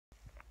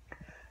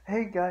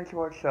Hey guys,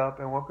 what's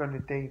up? And welcome to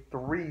day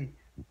 3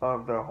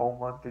 of the whole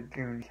month of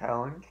June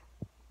challenge.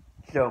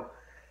 So,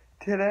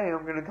 today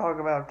I'm going to talk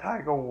about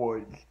Tiger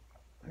Woods.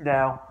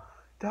 Now,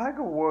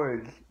 Tiger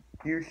Woods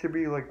used to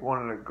be like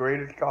one of the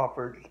greatest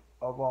golfers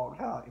of all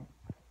time.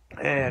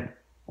 And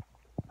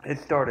it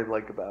started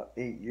like about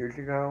 8 years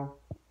ago.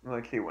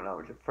 Let's see, when I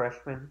was a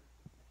freshman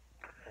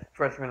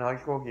in high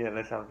school. Yeah,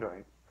 that sounds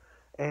right.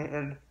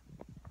 And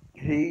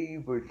he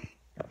was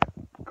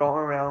going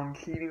around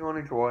cheating on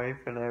his wife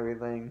and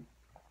everything.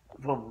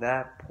 From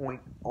that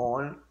point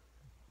on,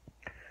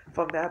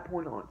 From that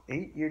point on,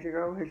 8 years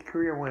ago, his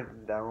career went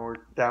in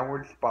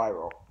downward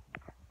spiral.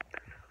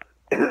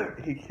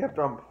 He kept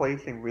on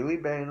placing really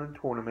bad in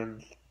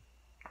tournaments.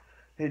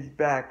 His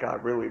back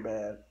got really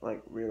bad,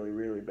 like really,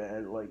 really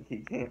bad. Like he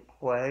can't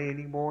play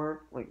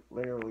anymore. Like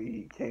literally,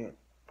 he can't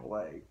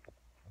play.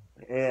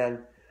 And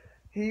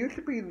he used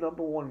to be the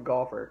number one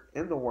golfer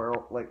in the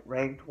world, like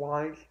ranked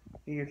wise.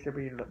 He used to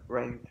be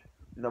ranked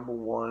number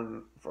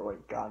one for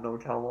like God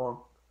knows how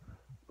long.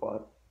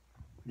 But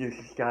you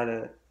just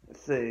gotta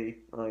say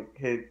like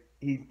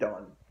he's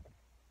done.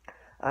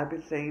 I've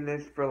been saying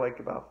this for like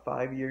about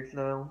 5 years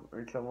now,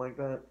 or something like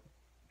that.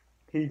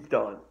 He's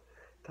done.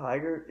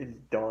 Tiger is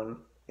done.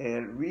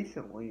 And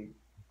recently,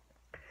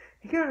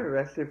 he got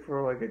arrested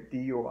for like a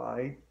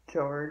DUI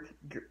charge,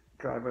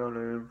 driving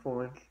under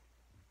influence,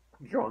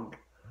 drunk.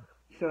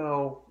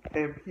 So,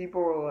 and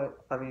people were like,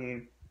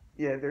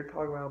 yeah, they're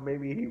talking about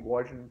maybe he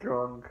wasn't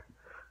drunk.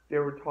 They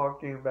were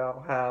talking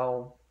about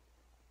how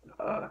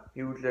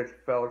he was just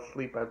fell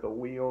asleep at the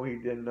wheel. He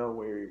didn't know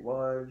where he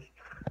was.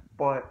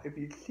 But if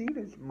you see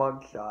his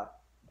mugshot,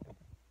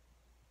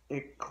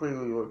 it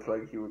clearly looks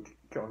like he was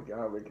drunk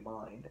out of his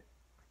mind.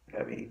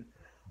 I mean,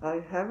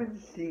 I haven't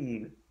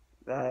seen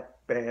that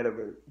bad of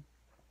a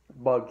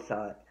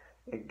mugshot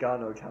in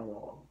God knows how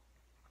long.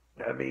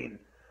 I mean,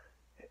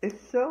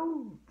 it's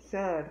so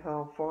sad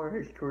how far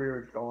his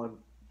career has gone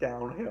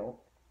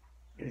downhill.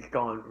 It's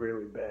gone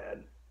really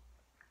bad.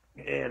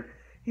 And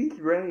he's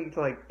ranked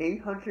like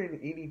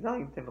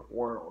 889th in the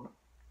world.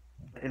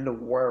 In the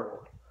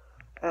world.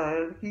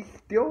 And he's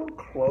still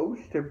close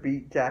to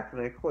beat Jack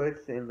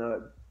Nicklaus in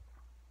the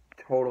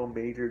total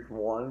majors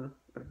won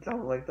or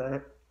something like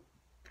that.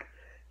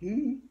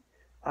 He,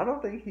 I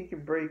don't think he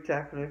can break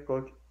Jack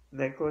Nicklaus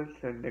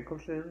or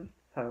Nicholson,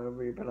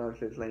 however you pronounce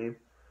his name.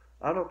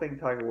 I don't think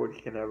Tiger Woods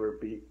can ever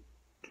beat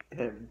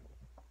him.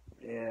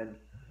 And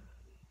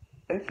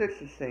it's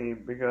just a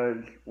shame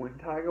because when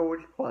Tiger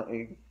was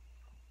playing,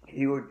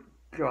 he was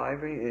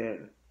driving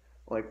in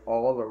like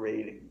all the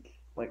ratings.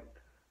 Like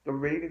the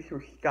ratings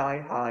were sky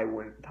high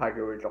when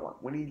Tiger was on.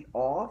 When he's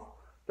off,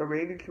 the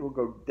ratings will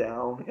go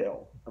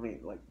downhill. I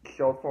mean, like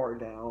so far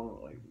down,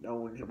 like no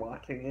one's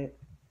watching it.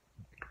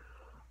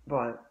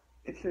 But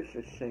it's just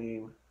a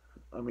shame.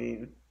 I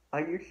mean, I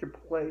used to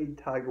play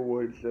Tiger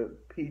Woods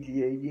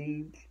PGA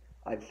games.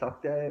 I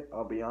sucked at it.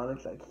 I'll be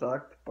honest, I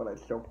sucked, but I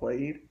still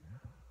played.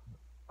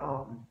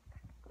 Um,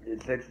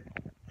 it's just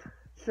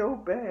so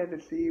bad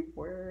to see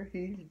where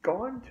he's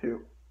gone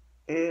to,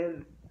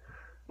 and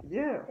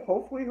yeah,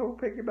 hopefully he'll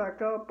pick it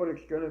back up, but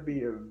it's gonna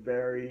be a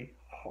very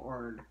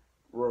hard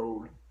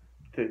road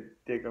to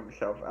dig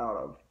himself out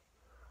of.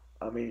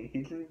 I mean,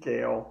 he's in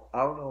jail.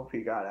 I don't know if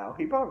he got out.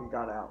 He probably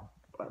got out,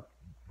 but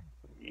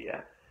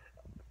yeah.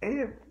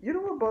 And you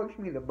know what bugs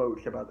me the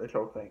most about this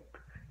whole thing?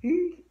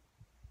 He,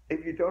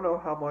 if you don't know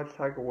how much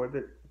Tiger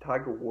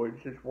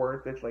Woods is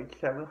worth, it's like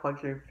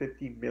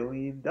 $750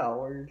 million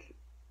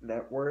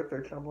net worth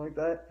or something like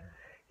that.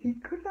 He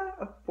could not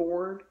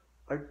afford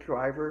a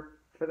driver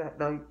for that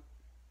night.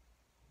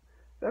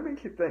 That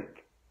makes you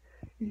think.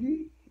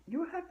 You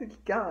have this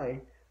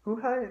guy who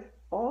had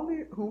all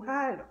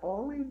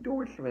the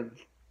endorsements,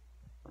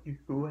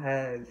 who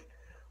has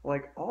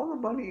like all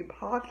the money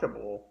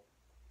possible,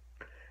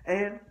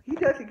 and he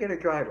doesn't get a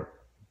driver.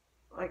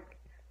 Like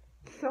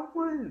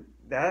someone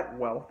that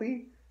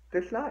wealthy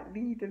does not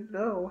need to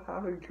know how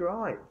to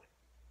drive.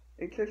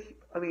 It's just,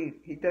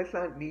 he does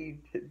not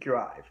need to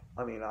drive.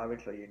 I mean,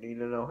 obviously you need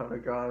to know how to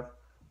drive,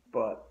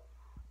 but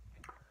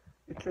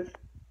it's just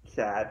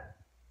sad.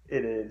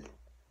 It is.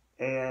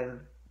 And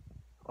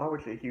I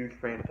was a huge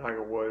fan of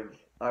Tiger Woods.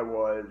 I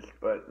was,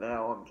 but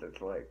now I'm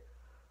just like,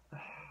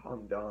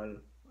 I'm done.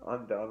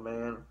 I'm done,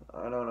 man.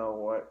 I don't know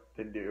what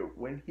to do.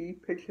 When he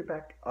picks it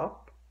back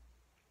up,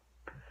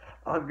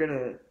 I'm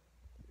gonna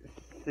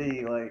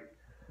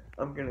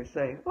I'm gonna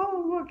say,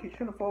 oh, look, he's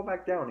gonna fall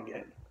back down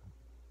again.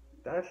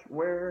 That's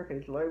where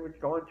his life has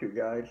gone to,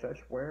 guys. That's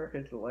where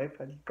his life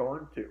has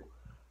gone to.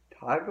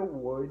 Tiger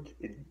Woods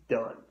is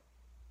done.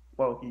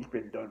 Well, he's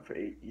been done for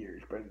 8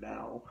 years, but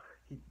now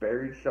he's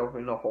buried himself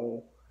in a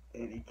hole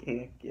and he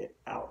can't get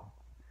out.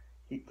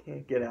 He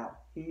can't get out.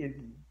 He is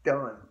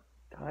done.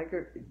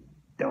 Tiger is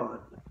done.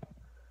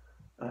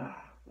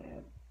 Ah,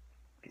 man.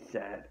 It's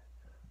sad.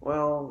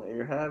 Well, there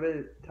you have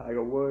it.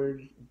 Tiger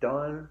Woods,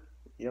 done.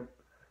 Yep.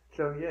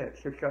 So, yeah,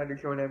 subscribe to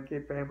Join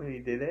MK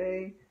Family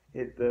today.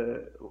 Hit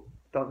the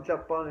thumbs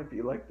up button if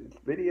you like this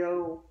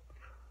video.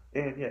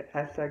 And, yeah,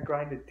 hashtag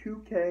grind to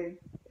 2K.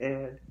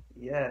 And,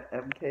 yeah,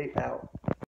 MK Aka out.